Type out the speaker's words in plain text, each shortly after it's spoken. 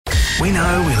We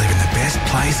know we live in the best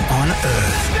place on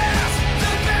earth.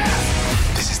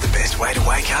 This is the best way to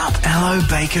wake up. Hello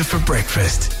Baker for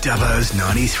breakfast. Dubbo's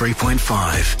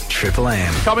 93.5 Triple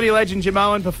M. Comedy legend Jim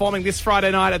Owen performing this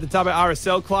Friday night at the Dubbo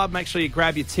RSL Club. Make sure you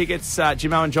grab your tickets.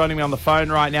 Jim Owen joining me on the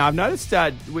phone right now. I've noticed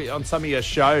on some of your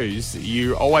shows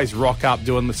you always rock up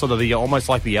doing the almost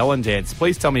like the Ellen dance.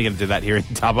 Please tell me you're going to do that here in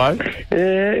Dubbo.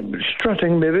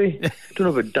 Strutting maybe.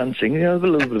 Don't know about dancing. A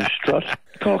little bit of strut.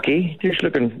 Cocky, just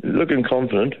looking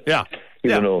confident. Yeah.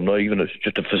 Even though I'm not, even it's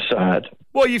just a facade.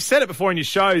 Well, you've said it before in your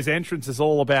shows. Entrance is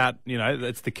all about,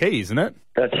 that's the key, isn't it?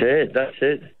 That's it.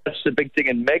 That's the big thing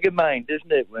in Megamind,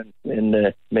 isn't it? When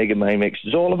Megamind makes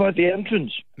it's all about the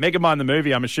entrance. Megamind the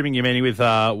movie. I'm assuming you're meaning with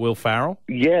Will Ferrell.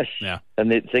 Yes. Yeah.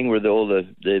 And the thing where all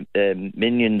the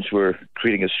minions were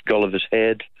creating a skull of his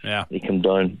head. Yeah. He come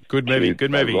down. Good movie. Good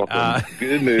movie.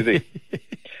 Good movie.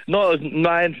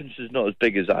 My entrance is not as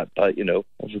big as that, but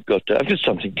I've got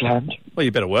something planned. Well,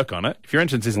 you better work on it. If your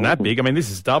entrance isn't that big, I mean, this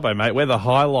is Dubbo, mate. We're the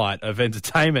highlight of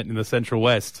entertainment in the Central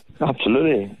West.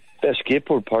 Absolutely. Best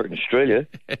skateboard park in Australia.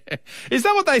 Is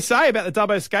that what they say about the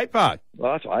Dubbo skate park?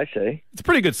 Well, that's what I say. It's a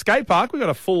pretty good skate park. We've got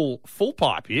a full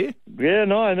pipe here. Yeah,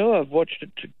 no, I know. I've watched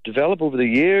it develop over the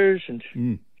years,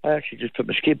 and I actually just put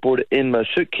my skateboard in my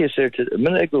suitcase there a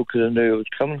minute ago because I knew it was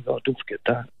coming. Oh, don't forget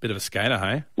that. Bit of a skater,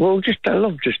 hey? Well, I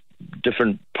love just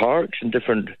different parks and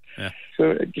different... Yeah.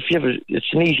 So if you have it's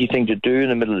an easy thing to do in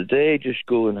the middle of the day. Just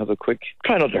go and have a quick...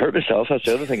 Try not to hurt myself. That's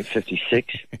the other thing at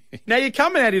 56. Now, you're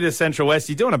coming out of the Central West.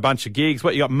 You're doing a bunch of gigs.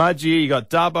 What, you got Mudgee, you got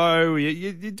Dubbo.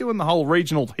 You're doing the whole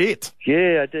regional hit.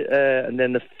 Yeah, I did. And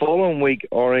then the following week,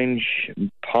 Orange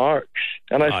Parks.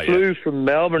 And I flew from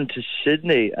Melbourne to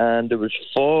Sydney, and there was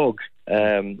fog.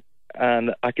 And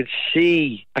I could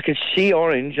see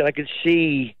Orange, and I could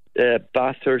see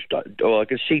Bathurst. I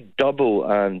could see Dubbo,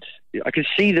 and I could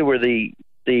see there were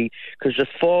because the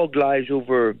fog lies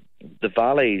over the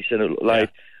valleys, and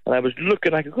and I was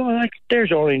looking. I could go,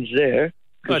 there's Orange there.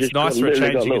 Well, it's nice for a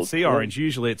change. You can see Orange.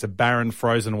 Usually, it's a barren,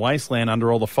 frozen wasteland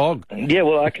under all the fog. Yeah,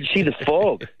 well, I could see the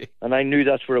fog, and I knew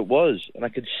that's where it was, and I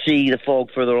could see the fog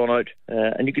further on out,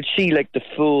 and you could see the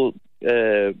full.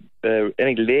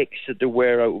 Any lakes that there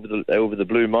were over the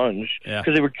Blue Mountains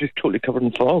because they were just totally covered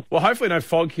in fog. Well, hopefully no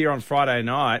fog here on Friday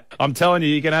night. I'm telling you,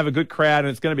 you're going to have a good crowd and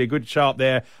it's going to be a good show up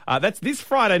there. That's this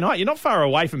Friday night. You're not far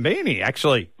away from being here,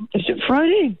 actually. Is it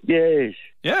Friday? Yes.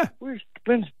 Yeah.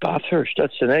 When's Bathurst?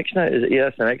 That's the next night. Is it? Yeah,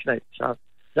 that's the next night. Is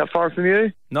that far from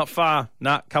you? Not far.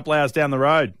 A couple hours down the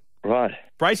road. Right.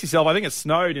 Brace yourself. I think it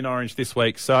snowed in Orange this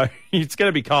week, so it's going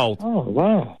to be cold. Oh,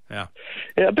 wow. Yeah.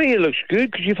 I bet it looks good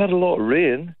because you've had a lot of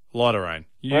rain. A lot of rain.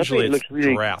 Usually it looks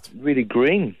really drought. Really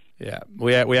green. Yeah,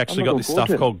 we actually got this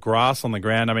stuff called grass on the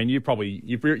ground. I mean, you're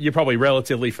probably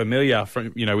relatively familiar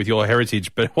with your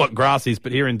heritage, but what grass is.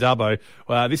 But here in Dubbo,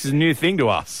 this is a new thing to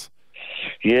us.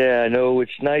 Yeah, I know.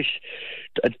 It's nice.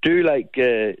 I do like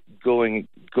going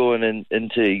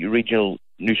into regional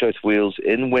New South Wales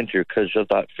in winter because of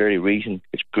that very reason.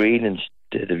 It's green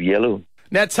instead of yellow.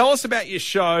 Now, tell us about your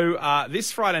show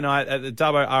this Friday night at the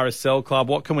Dubbo RSL Club.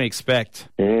 What can we expect?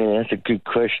 Yeah, that's a good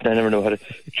question. I never know how to...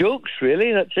 Jokes,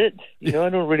 really, that's it. I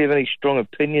don't really have any strong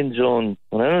opinions on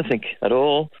anything at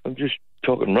all. I'm just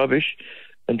talking rubbish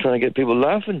and trying to get people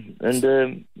laughing.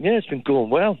 And, it's been going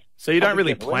well. So you don't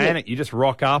really plan it. You just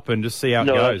rock up and just see how it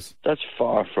goes. That's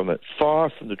far from it. Far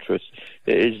from the truth.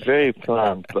 It is very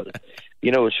planned, but...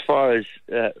 as far as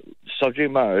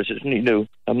subject matters,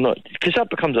 I'm not... Because that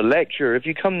becomes a lecture. If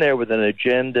you come there with an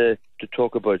agenda to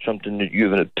talk about something that you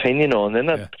have an opinion on, then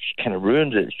that kind of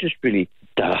ruins it. It's just really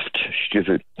daft,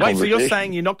 stupid. Wait, so you're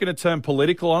saying you're not going to turn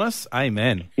political on us?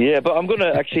 Amen. Yeah, but I'm going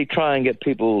to actually try and get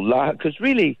people laugh. Because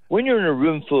really, when you're in a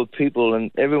room full of people and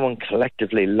everyone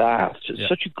collectively laughs, it's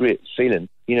such a great feeling.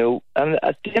 And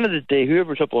at the end of the day,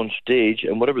 whoever's up on stage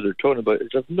and whatever they're talking about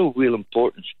is of no real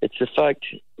importance. It's the fact,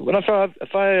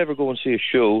 if I ever go and see a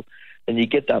show and you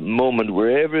get that moment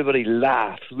where everybody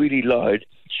laughs really loud,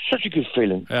 it's such a good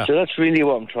feeling. Yeah. So that's really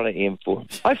what I'm trying to aim for.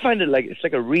 I find it it's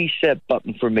like a reset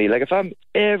button for me. Like if I'm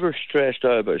ever stressed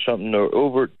out about something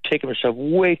or taking myself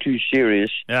way too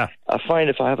serious, I find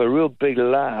if I have a real big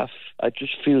laugh, it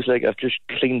just feels like I've just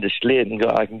cleaned the slate and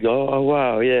I can go, oh,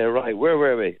 wow, yeah, right, where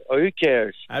were we? Oh, who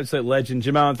cares? Absolute legend.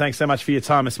 Jim Owen, thanks so much for your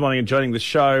time this morning and joining the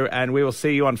show, and we will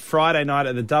see you on Friday night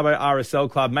at the Dubbo RSL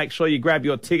Club. Make sure you grab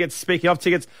your tickets. Speaking of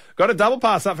tickets, got a double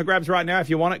pass up for grabs right now. If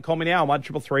you want it, call me now on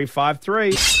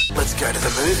 133353. Let's go to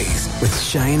the movies with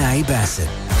Shane A. Bassett.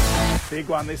 Big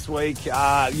one this week.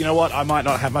 You know what? I might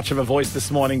not have much of a voice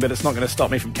this morning, but it's not going to stop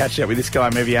me from catching up with this guy,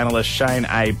 movie analyst Shane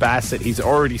A. Bassett. He's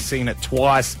already seen it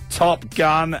twice. Top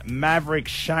Gun Maverick.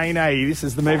 Shane A., this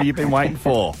is the movie you've been waiting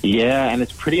for. Yeah, and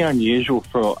it's pretty unusual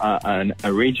for an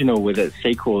original with a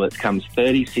sequel that comes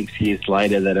 36 years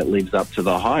later that it lives up to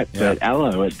the hype. Yeah. But,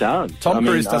 hello, it does. Tom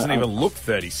Cruise doesn't even look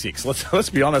 36. Let's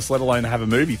be honest, let alone have a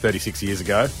movie 36 years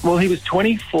ago. Well, he was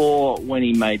 24 when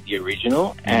he made the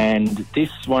original, and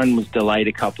this one was delayed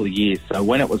a couple of years. So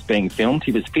when it was being filmed,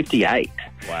 he was 58.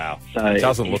 Wow. So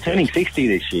Doesn't look he's turning it. 60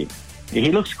 this year.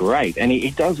 He looks great, and he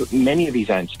does many of his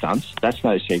own stunts. That's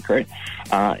no secret.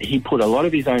 He put a lot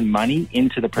of his own money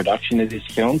into the production of this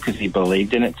film because he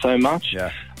believed in it so much.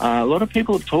 Yeah. A lot of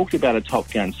people have talked about a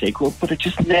Top Gun sequel, but it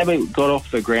just never got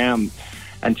off the ground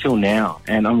until now,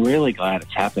 and I'm really glad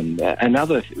it's happened.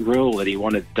 Another rule that he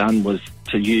wanted done was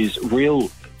to use real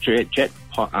jet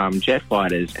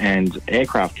fighters and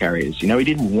aircraft carriers. You know, he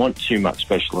didn't want too much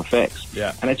special effects.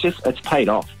 Yeah. And it's paid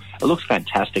off. It looks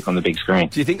fantastic on the big screen.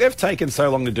 Do you think they've taken so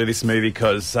long to do this movie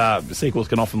because sequels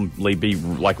can often be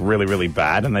like really, really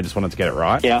bad and they just wanted to get it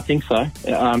right? Yeah, I think so.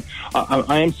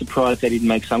 I am surprised they didn't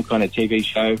make some kind of TV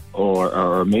show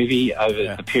or a movie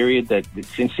over the period that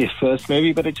since his first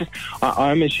movie, but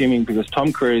I'm assuming because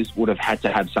Tom Cruise would have had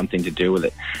to have something to do with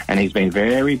it, and he's been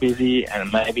very busy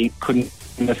and maybe couldn't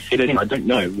fit it in. I don't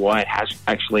know why it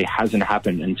hasn't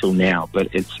happened until now, but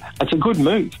it's a good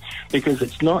move because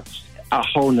it's not a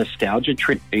whole nostalgia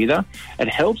trip either. It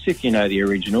helps if you know the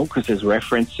original because there's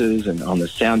references and on the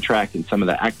soundtrack and some of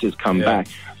the actors come back.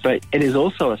 But it is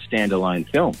also a standalone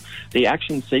film. The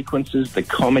action sequences, the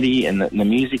comedy and the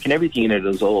music and everything in it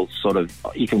is all sort of,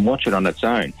 you can watch it on its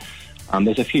own.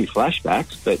 There's a few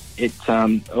flashbacks, but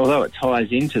although it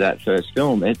ties into that first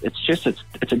film, it's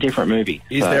a different movie.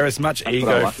 Is there as much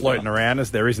ego floating around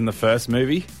as there is in the first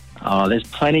movie? Oh, there's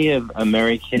plenty of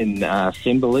American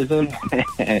symbolism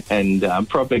and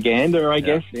propaganda, I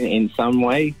guess, in some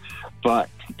way. But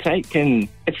it's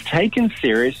taken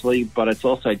seriously, but it's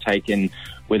also taken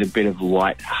with a bit of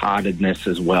lightheartedness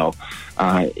as well.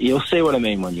 You'll see what I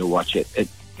mean when you watch it.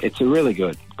 It's a really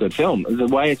good film. The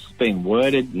way it's been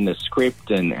worded in the script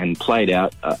and played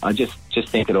out, I just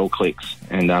think it all clicks.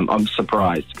 And I'm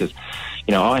surprised because,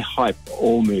 you know, I hype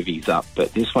all movies up,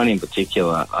 but this one in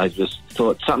particular, I just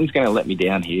thought something's going to let me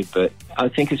down here, but I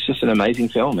think it's just an amazing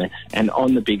film, and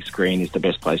on the big screen is the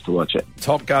best place to watch it.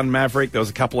 Top Gun Maverick, there was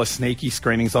a couple of sneaky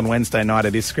screenings on Wednesday night.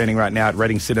 It is screening right now at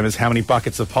Reading Cinemas. How many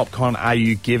buckets of popcorn are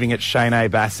you giving it, Shane A.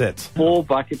 Bassett? 4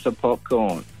 buckets of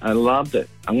popcorn. I loved it.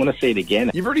 I'm going to see it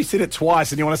again. You've already seen it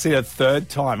twice and you want to see it a third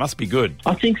time. Must be good.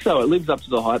 I think so. It lives up to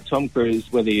the hype. Tom Cruise,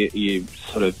 whether you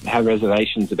sort of have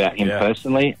reservations about him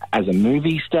personally, as a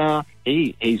movie star,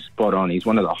 he's spot on. He's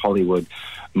one of the Hollywood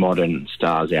modern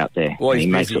stars out there. Well, he's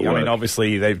makes busy. it work. I mean,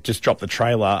 obviously, they've just dropped the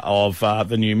trailer of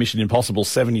the new Mission Impossible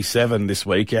 77 this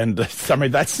week, and I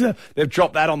mean, they've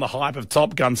dropped that on the hype of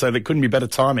Top Gun, so there couldn't be better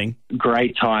timing.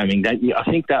 Great timing. I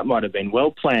think that might have been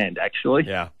well planned, actually.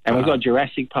 Yeah. And we've got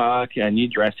Jurassic Park, a new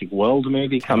Jurassic World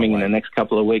movie coming in the next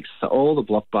couple of weeks. So all the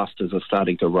blockbusters are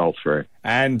starting to roll through.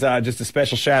 And just a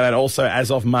special shout out also,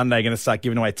 as of Monday, going to start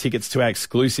giving away tickets to our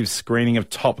exclusive screening of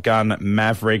Top Gun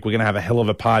Maverick. We're going to have a hell of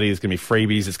a party. There's going to be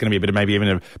freebies. It's going to be maybe even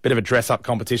a bit of a dress up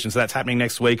competition. So that's happening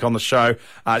next week on the show.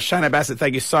 Shane A. Bassett,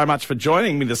 thank you so much for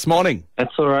joining me this morning.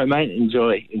 That's all right, mate.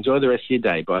 Enjoy the rest of your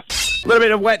day. Bye. A little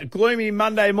bit of wet, gloomy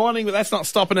Monday morning, but that's not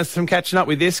stopping us from catching up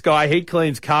with this guy. He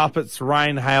cleans carpets,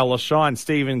 rain, hail, or shine.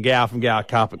 Stephen Gow from Gow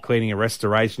Carpet Cleaning and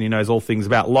Restoration. He knows all things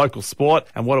about local sport.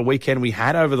 And what a weekend we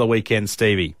had over the weekend,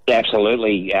 Stevie.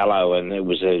 Absolutely, Allo, and it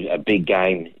was a big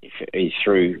game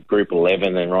through Group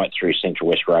 11 and right through Central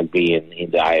West Rugby and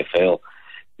into AFL.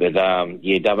 But,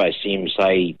 Dubbo Sims,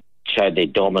 they showed their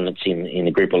dominance in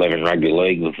the Group 11 Rugby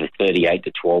League with a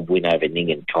 38-12 win over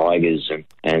Nyngan Tigers,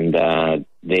 and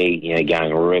they're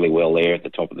going really well there at the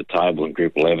top of the table in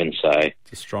Group 11. So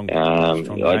it's a strong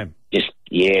game.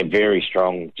 Very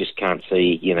strong. Just can't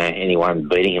see anyone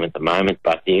beating them at the moment.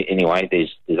 But anyway,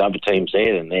 there's other teams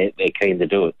there, and they're keen to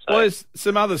do it. So. Well, there's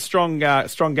some other strong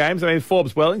games. I mean,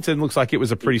 Forbes Wellington looks like it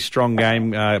was a pretty strong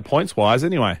game points wise.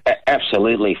 Anyway,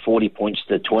 absolutely, 40 points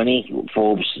to 20.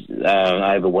 Forbes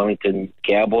over Wellington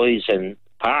Cowboys, and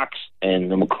Parks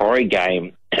and the Macquarie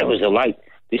game. It was a late.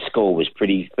 This score was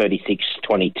pretty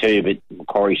 36-22, but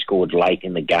Macquarie scored late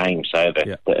in the game, so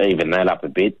to even that up a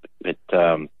bit. But,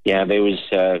 there was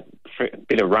a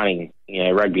bit of running,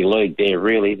 rugby league there,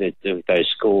 really, those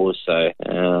scores. So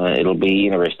it'll be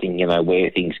interesting, where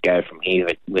things go from here.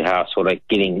 We're sort of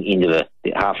getting into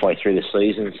the halfway through the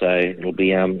season, so it'll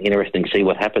be interesting to see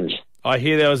what happens. I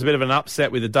hear there was a bit of an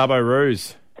upset with the Dubbo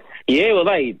Roos. Yeah, well,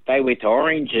 they went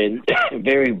orange and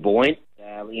very buoyant.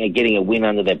 Getting a win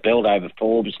under their belt over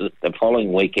Forbes the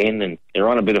following weekend, and they're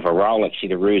on a bit of a roll, actually,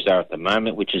 the Roos are at the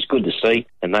moment, which is good to see.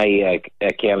 And they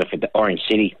accounted for the Orange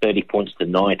City 30 points to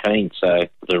 19, so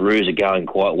the Roos are going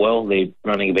quite well. They're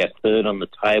running about third on the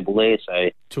table there. So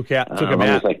took them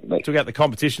out the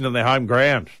competition on their home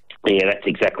ground. Yeah, that's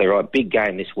exactly right. Big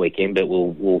game this weekend, but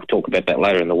we'll talk about that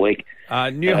later in the week.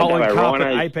 New Holland Cup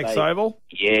at Apex Oval.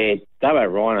 Yeah,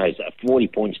 Dubbo Rhinos 40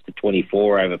 points to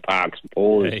 24 over Parks and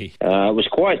Paws. Hey. It was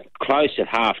quite close at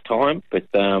half time, but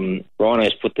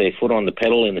Rhinos put their foot on the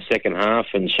pedal in the second half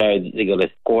and showed that they got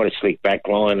quite a slick back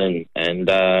line and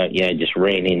just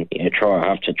ran in try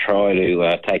after try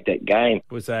to take that game.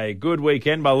 It was a good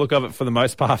weekend by the look of it for the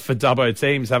most part for Dubbo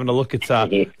teams, having a look at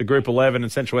the Group 11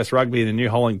 and Central West Rugby in the New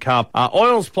Holland Cup.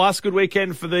 Oils Plus, good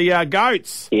weekend for the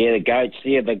Goats. Yeah, the Goats,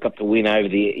 they got the win over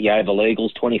the Yeovil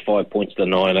Eagles, 25 points to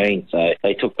 19. So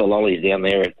they took the lollies down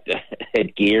there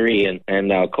at Geary,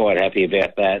 and they were quite happy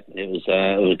about that. It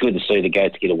was good to see the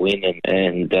Goats get a win,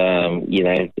 and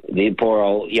the poor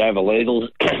old Yeovil Eagles.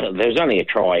 There was only a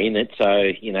try in it, so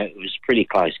it was a pretty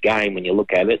close game when you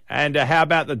look at it. And how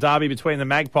about the derby between the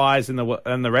Magpies and the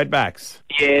Redbacks?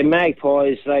 Yeah,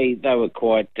 Magpies they were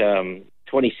quite.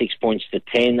 26 points to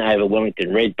 10 over Wellington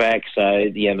Redbacks, so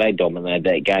they dominated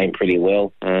that game pretty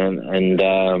well, and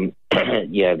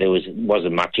there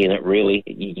wasn't much in it really.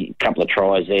 A couple of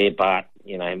tries there, but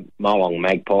Molong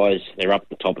Magpies, they're up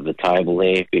the top of the table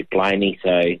there with Blaney, so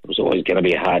it was always going to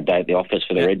be a hard day at the office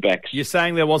for the Redbacks. You're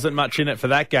saying there wasn't much in it for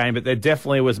that game, but there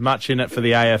definitely was much in it for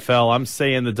the AFL. I'm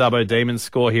seeing the Dubbo Demons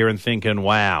score here and thinking,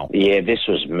 wow. Yeah, this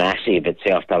was massive at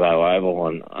South Dubbo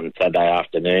Oval on Saturday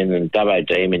afternoon, and Dubbo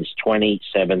Demons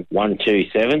 27-127,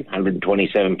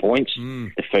 127 points,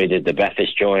 defeated the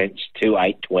Bathurst Giants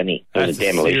 2-8-20. It was a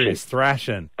demolition. Serious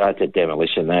thrashing. That's a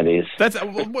demolition, that is.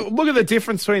 Look at the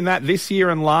difference between that this year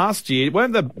and last year.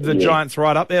 Weren't the Giants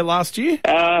right up there last year?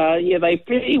 They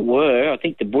pretty were. I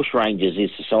think the Bushrangers is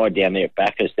the side down there at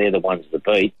Bathurst. They're the ones to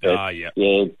beat. But,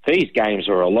 these games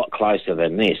were a lot closer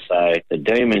than this. So the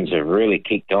Demons have really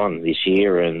kicked on this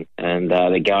year, and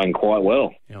they're going quite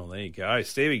well. Oh, there you go.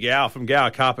 Stevie Gower from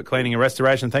Gower Carpet Cleaning and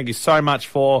Restoration. Thank you so much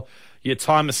for your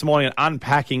time this morning and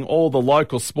unpacking all the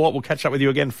local sport. We'll catch up with you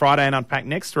again Friday and unpack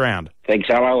next round. Thanks,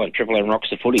 hello, and Triple M rocks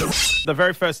the footy. The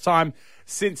very first time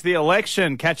since the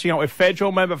election, catching up with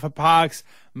federal member for Parks,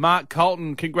 Mark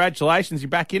Colton. Congratulations. You're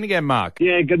back in again, Mark.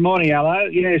 Yeah, good morning, hello.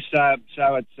 Yes, so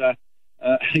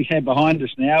it's behind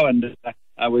us now, and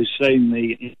we've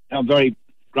seen I'm very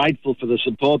grateful for the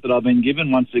support that I've been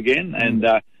given once again, and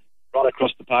right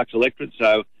across the Parks electorate.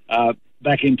 So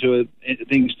back into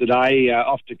things today,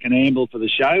 off to Canamble for the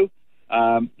show.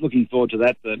 Looking forward to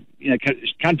that.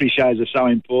 Country shows are so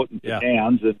important for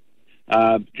towns that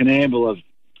Canamble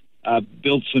have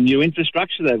built some new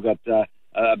infrastructure. They've got a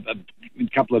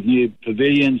couple of new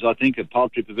pavilions, I think, a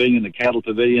poultry pavilion, a cattle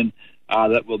pavilion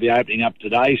that will be opening up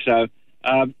today. So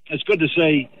it's good to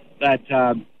see that,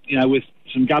 with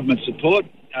some government support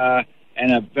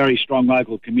and a very strong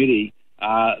local committee,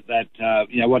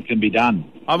 what can be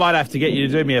done. I might have to get you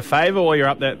to do me a favour while you're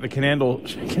up there at the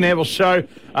Canamble show.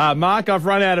 Mark, I've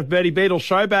run out of Bertie Beetle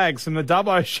show bags from the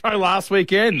Dubbo show last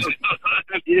weekend.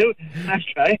 Have you?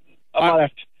 Okay. I might have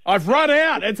to. I've run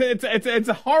out. It's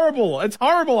horrible. It's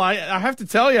horrible. I have to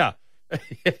tell you. So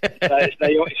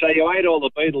you ate all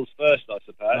the Beatles first, I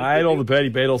suppose. I ate all the Bertie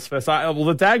Beetles first. The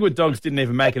Dagwood dogs didn't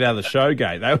even make it out of the show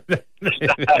gate.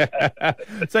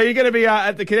 So you're going to be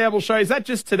at the Canamble show. Is that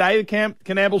just today, the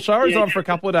Canamble show, or is it on for a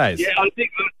couple of days? Yeah, I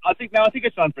think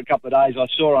it's on for a couple of days. I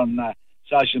saw on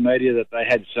social media that they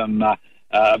had some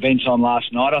events on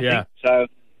last night, I think. So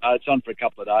it's on for a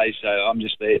couple of days. So I'm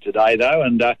just there today, though.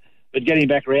 And but getting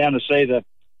back around to see the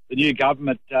new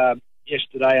government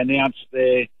yesterday announced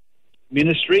their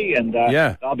ministry, and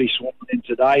they'll be sworn in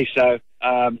today. So,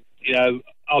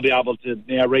 I'll be able to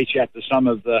now reach out to some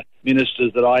of the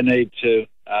ministers that I need to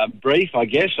brief, I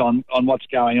guess, on what's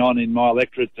going on in my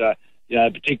electorate,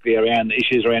 particularly around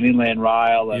issues around inland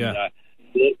rail and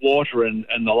water and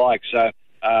the like. So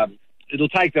it'll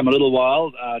take them a little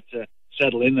while to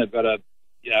settle in. They've got to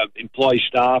employ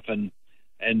staff and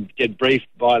get briefed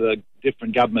by the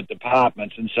different government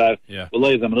departments, and so we'll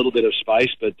leave them a little bit of space,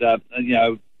 but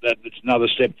it's another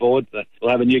step forward.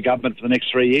 We'll have a new government for the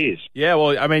next 3 years. Yeah,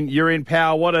 well, I mean, you're in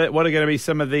power. What are going to be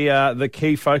some of the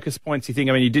key focus points, you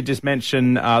think? I mean, you did just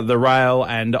mention the rail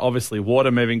and obviously water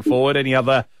moving forward. Any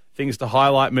other things to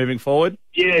highlight moving forward?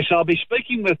 Yes, I'll be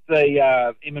speaking with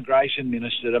the Immigration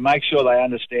Minister to make sure they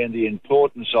understand the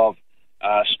importance of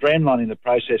streamlining the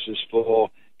processes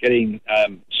for getting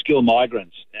skilled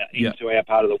migrants into our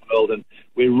part of the world, and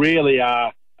we really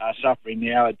are suffering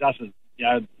now. It doesn't,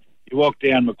 you walk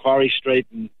down Macquarie Street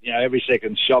and, every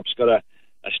second shop's got a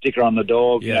sticker on the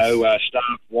door, staff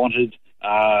wanted,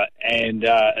 and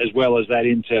as well as that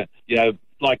into,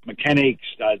 like mechanics,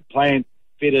 plant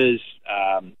fitters,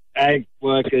 ag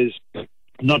workers,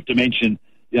 not to mention,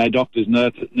 doctors,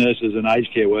 nurses and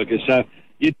aged care workers. So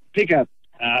you pick up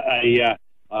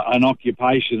an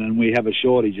occupation and we have a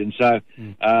shortage. And so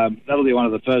that'll be one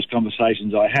of the first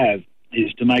conversations I have,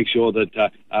 is to make sure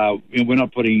that we're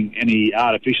not putting any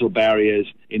artificial barriers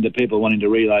into people wanting to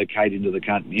relocate into the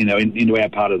country, into our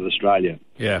part of Australia.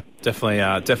 Yeah,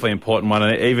 definitely important one.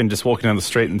 And even just walking down the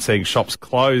street and seeing shops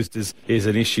closed is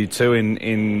an issue too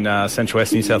in Central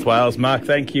West New South Wales. Mark,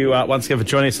 thank you once again for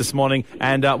joining us this morning.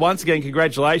 And once again,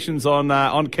 congratulations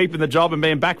on keeping the job and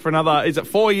being back for another, is it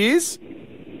 4 years?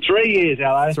 3 years,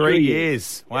 Allo. 3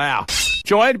 years. Wow.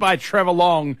 Joined by Trevor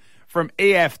Long from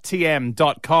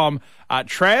EFTM.com.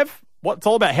 Trev, it's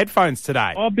all about headphones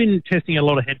today. I've been testing a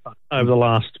lot of headphones over the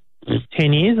last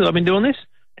 10 years that I've been doing this,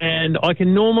 and I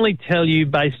can normally tell you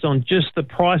based on just the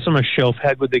price on a shelf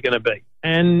how good they're going to be.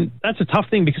 And that's a tough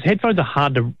thing because headphones are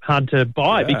hard to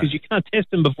buy because you can't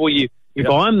test them before you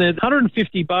buy them. They're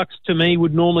 $150 to me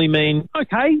would normally mean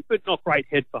okay, but not great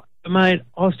headphones. But mate,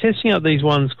 I was testing out these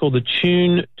ones called the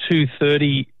Tune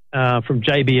 230 from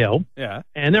JBL. Yeah.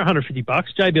 And they're $150.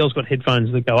 JBL's got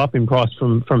headphones that go up in price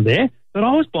from there. But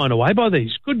I was blown away by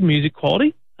these. Good music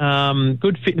quality,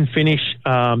 good fit and finish,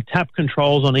 tap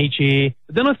controls on each ear.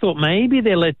 But then I thought maybe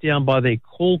they're let down by their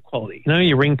call quality.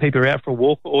 You ring people out for a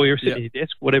walk or you're sitting at your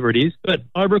desk, whatever it is. But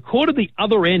I recorded the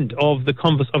other end of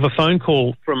of a phone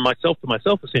call from myself to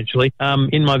myself, essentially,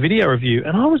 in my video review.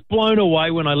 And I was blown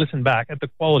away when I listened back at the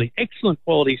quality. Excellent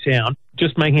quality sound,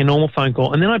 just making a normal phone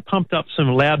call. And then I pumped up some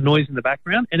loud noise in the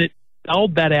background and it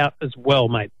dulled that out as well,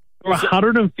 mate. For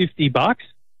 $150,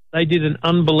 they did an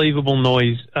unbelievable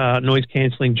noise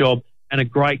cancelling job and a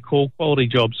great call quality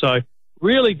job. So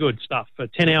really good stuff for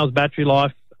 10 hours battery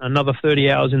life, another 30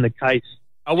 hours in the case.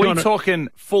 Are we talking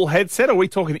full headset or are we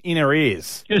talking inner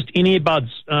ears? Just in-ear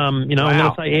buds, I'm going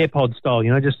to say AirPod style,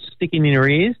 just sticking in your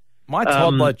ears. My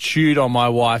toddler chewed on my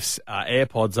wife's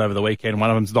AirPods over the weekend. One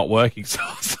of them's not working, so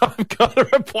I've got to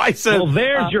replace it. Well,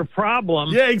 there's your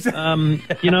problem. Yeah, exactly.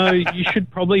 You should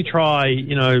probably try,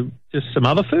 just some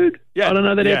other food. Yeah, I don't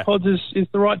know that AirPods is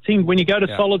the right thing. When you go to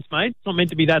solids, mate, it's not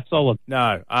meant to be that solid.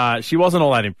 No, she wasn't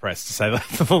all that impressed, to say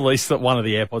the least, that one of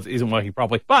the AirPods isn't working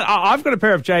properly. But I've got a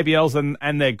pair of JBLs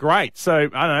and they're great. So,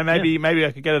 I don't know, maybe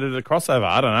I could get it at a crossover.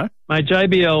 I don't know. Mate,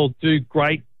 JBL do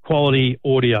great quality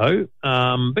audio,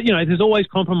 but there's always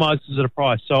compromises at a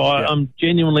price. So I'm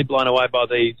genuinely blown away by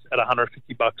these at $150.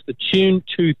 The Tune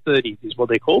 230 is what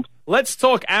they're called. Let's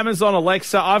talk Amazon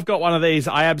Alexa. I've got one of these.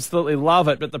 I absolutely love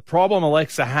it, but the problem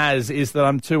Alexa has is that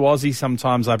I'm too Aussie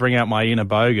sometimes. I bring out my inner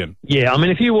bogan. Yeah, I mean,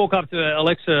 if you walk up to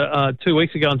Alexa 2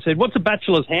 weeks ago and said, "What's a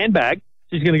bachelor's handbag?"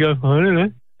 she's going to go, "I don't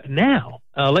know." Now,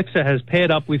 Alexa has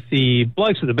paired up with the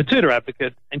blokes at the Batuta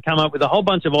Advocate and come up with a whole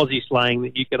bunch of Aussie slang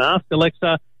that you can ask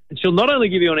Alexa. And she'll not only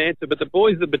give you an answer, but the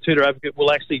boys at the Batuta Advocate will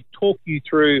actually talk you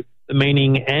through the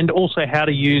meaning and also how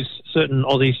to use certain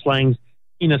Aussie slangs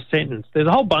in a sentence. There's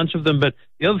a whole bunch of them, but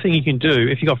the other thing you can do,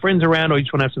 if you've got friends around or you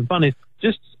just want to have some fun, is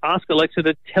just ask Alexa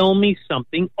to tell me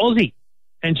something Aussie,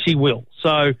 and she will.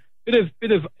 So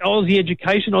bit of Aussie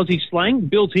education, Aussie slang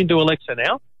built into Alexa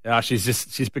now. Yeah,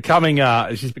 she's becoming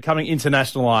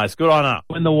internationalised. Good on her.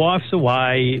 When the wife's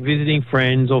away visiting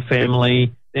friends or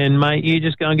family, then, mate, you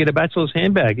just go and get a bachelor's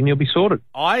handbag and you'll be sorted.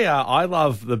 I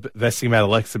love the best thing about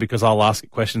Alexa because I'll ask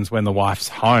it questions when the wife's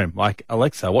home. Like,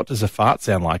 Alexa, what does a fart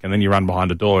sound like? And then you run behind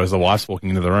a door as the wife's walking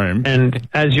into the room. And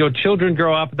as your children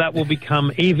grow up, that will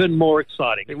become even more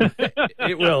exciting.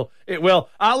 It will.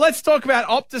 Let's talk about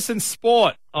Optus and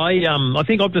Sport. I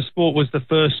think Optus Sport was the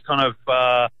first kind of,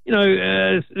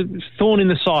 thorn in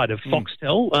the side of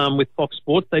Foxtel with Fox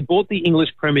Sports. They bought the English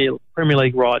Premier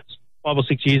League rights 5 or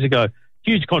 6 years ago.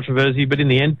 Huge controversy, but in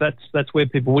the end, that's where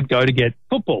people would go to get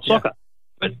football, soccer.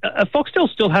 But Foxtel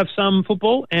still have some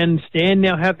football, and Stan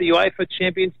now have the UEFA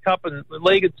Champions Cup and the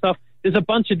league and stuff. There's a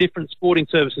bunch of different sporting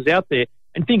services out there.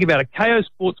 And think about it, KO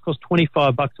Sports costs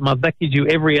 $25 a month. That gives you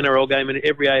every NRL game and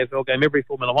every AFL game, every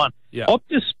Formula One. Yeah.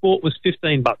 Optus Sport was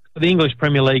 $15 for the English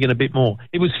Premier League and a bit more.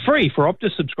 It was free for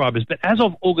Optus subscribers, but as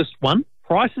of August 1,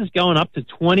 prices going up to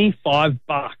 $25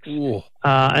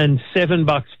 and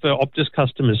 $7 for Optus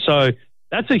customers. So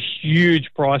that's a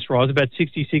huge price rise, about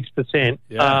 66%.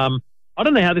 Yeah. I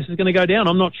don't know how this is going to go down.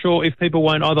 I'm not sure if people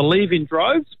won't either leave in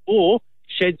droves or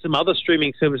shed some other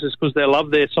streaming services because they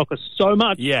love their soccer so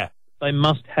much. Yeah. they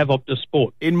must have Optus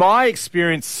Sport. In my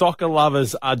experience, soccer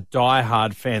lovers are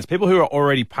diehard fans. People who are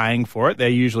already paying for it, they're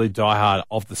usually diehard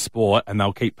of the sport, and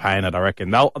they'll keep paying it, I reckon.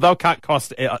 They'll cut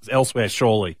costs elsewhere,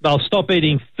 surely. They'll stop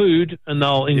eating food, and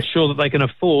they'll ensure that they can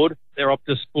afford their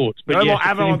Optus Sports. But no more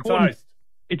Avalon toast.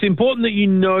 It's important that you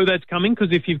know that's coming,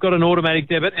 because if you've got an automatic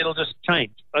debit, it'll just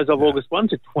change as of August 1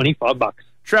 to $25.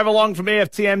 Trevor Long from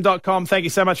EFTM.com. Thank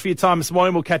you so much for your time this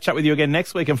morning. We'll catch up with you again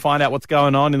next week and find out what's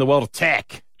going on in the world of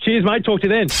tech. Cheers, mate. Talk to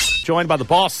you then. Joined by the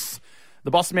boss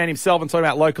man himself, and talking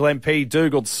about local MP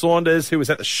Dougal Saunders, who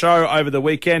was at the show over the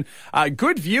weekend.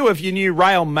 Good view of your new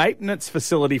rail maintenance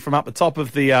facility from up the top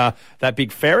of the that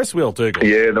big Ferris wheel, Dougal.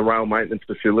 Yeah, the rail maintenance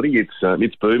facility,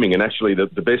 it's booming, and actually the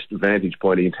best vantage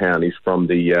point in town is from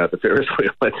the Ferris wheel.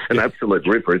 It's an absolute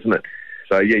ripper, isn't it?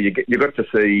 So, yeah, you got to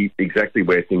see exactly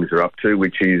where things are up to,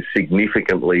 which is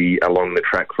significantly along the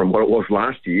track from what it was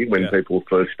last year when people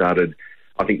first started,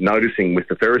 I think, noticing with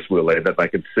the Ferris wheel there that they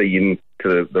could see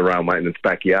into the rail maintenance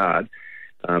backyard.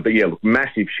 But, yeah, look,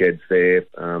 massive sheds there.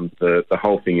 The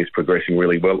whole thing is progressing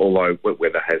really well, although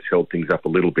weather has held things up a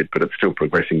little bit, but it's still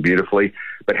progressing beautifully.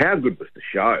 But how good was the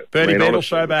show? Bernie Beetle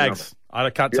show bags. I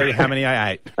can't tell you how many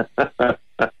I ate.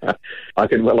 I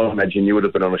can well imagine you would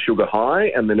have been on a sugar high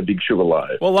and then a big sugar low.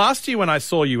 Well, last year when I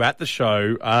saw you at the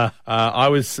show, I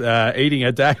was eating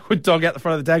a Dagwood dog out the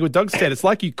front of the Dagwood dog stand. It's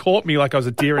like you caught me like I was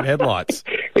a deer in headlights.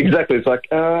 Exactly. It's like,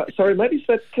 sorry, mate, is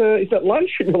that lunch?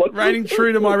 And you're like, raining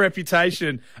true to my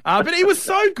reputation. But it was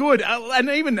so good. And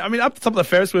even, I mean, up the top of the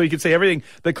Ferris wheel, you could see everything.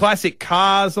 The classic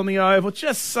cars on the oval,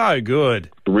 just so good.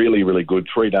 Really, really good.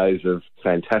 3 days of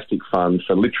fantastic fun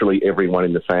for literally everyone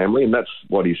in the family, and that's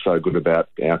what is so good about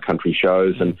our country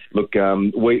shows. And look,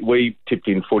 we tipped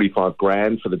in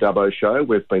 $45,000 for the Dubbo show.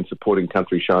 We've been supporting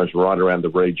country shows right around the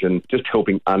region, just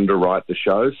helping underwrite the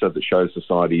shows so that show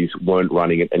societies weren't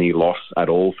running at any loss at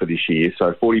all for this year.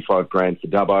 So $45,000 for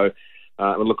Dubbo.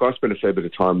 And look, I spent a fair bit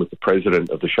of time with the president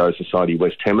of the Show Society,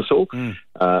 West Temisal,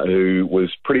 who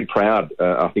was pretty proud,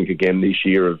 I think, again this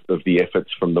year of the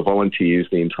efforts from the volunteers,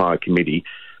 the entire committee.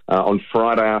 On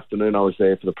Friday afternoon, I was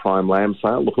there for the prime lamb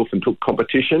sale. Look, and took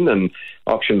competition and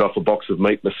auctioned off a box of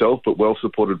meat myself, but well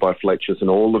supported by Fletcher's and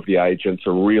all of the agents.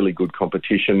 A really good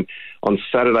competition. On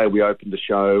Saturday, we opened the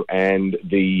show, and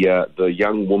the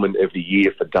young woman of the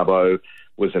year for Dubbo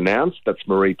was announced. That's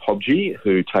Marie Pobji,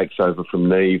 who takes over from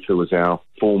Neve, who was our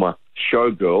former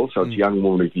showgirl. So it's Young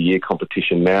Woman of the Year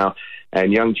competition now.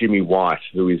 And young Jimmy White,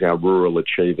 who is our rural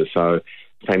achiever. So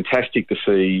fantastic to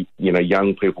see,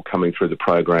 young people coming through the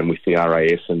program with the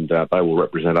RAS, and they will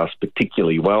represent us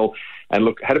particularly well. And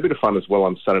look, had a bit of fun as well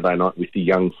on Saturday night with the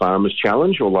Young Farmers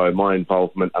Challenge, although my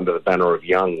involvement under the banner of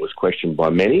Young was questioned by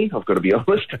many, I've got to be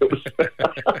honest. It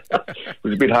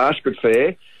was a bit harsh, but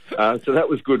fair. So that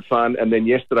was good fun. And then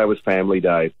yesterday was Family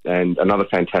Day, and another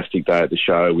fantastic day at the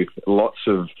show with lots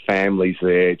of families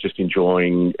there just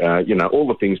enjoying, all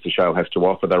the things the show has to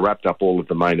offer. They wrapped up all of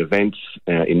the main events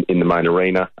in the main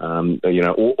arena,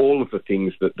 all of the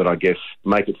things that I guess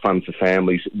make it fun for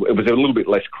families. It was a little bit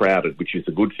less crowded, which is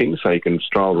a good thing, so you can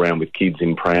stroll around with kids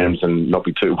in prams and not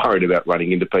be too worried about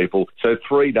running into people. So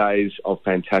 3 days of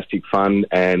fantastic fun,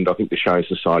 and I think the Show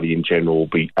Society in general will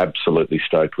be absolutely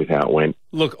stoked with how it went.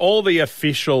 Look, all the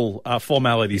official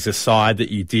formalities aside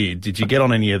that you did you get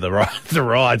on any of the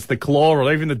rides, the Claw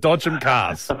or even the Dodgem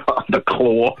cars? The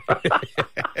Claw?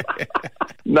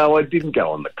 No, I didn't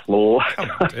go on the Claw.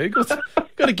 Come on, dude.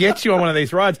 Got to get you on one of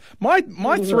these rides. My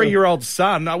 3-year-old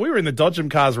son, we were in the Dodgem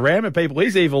cars ramming people.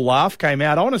 His evil laugh came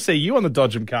out. I want to see you on the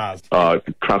Dodgem cars. Oh,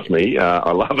 trust me,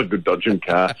 I love a good Dodgem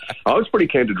car. I was pretty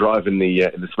keen to drive in the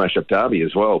Smash Up Derby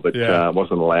as well, but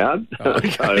wasn't allowed. Oh, okay.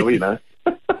 So,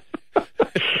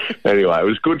 Anyway, it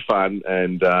was good fun,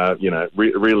 and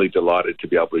really delighted to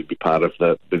be able to be part of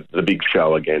the big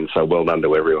show again. So well done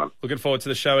to everyone. Looking forward to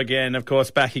the show again. Of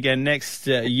course, back again next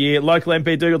year. Local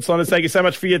MP Dougal Saunders, thank you so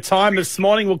much for your time this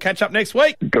morning. We'll catch up next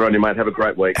week. Good on you, mate. Have a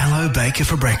great week. Hello, Baker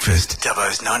for breakfast.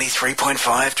 Dubbo's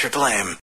 93.5 Triple M.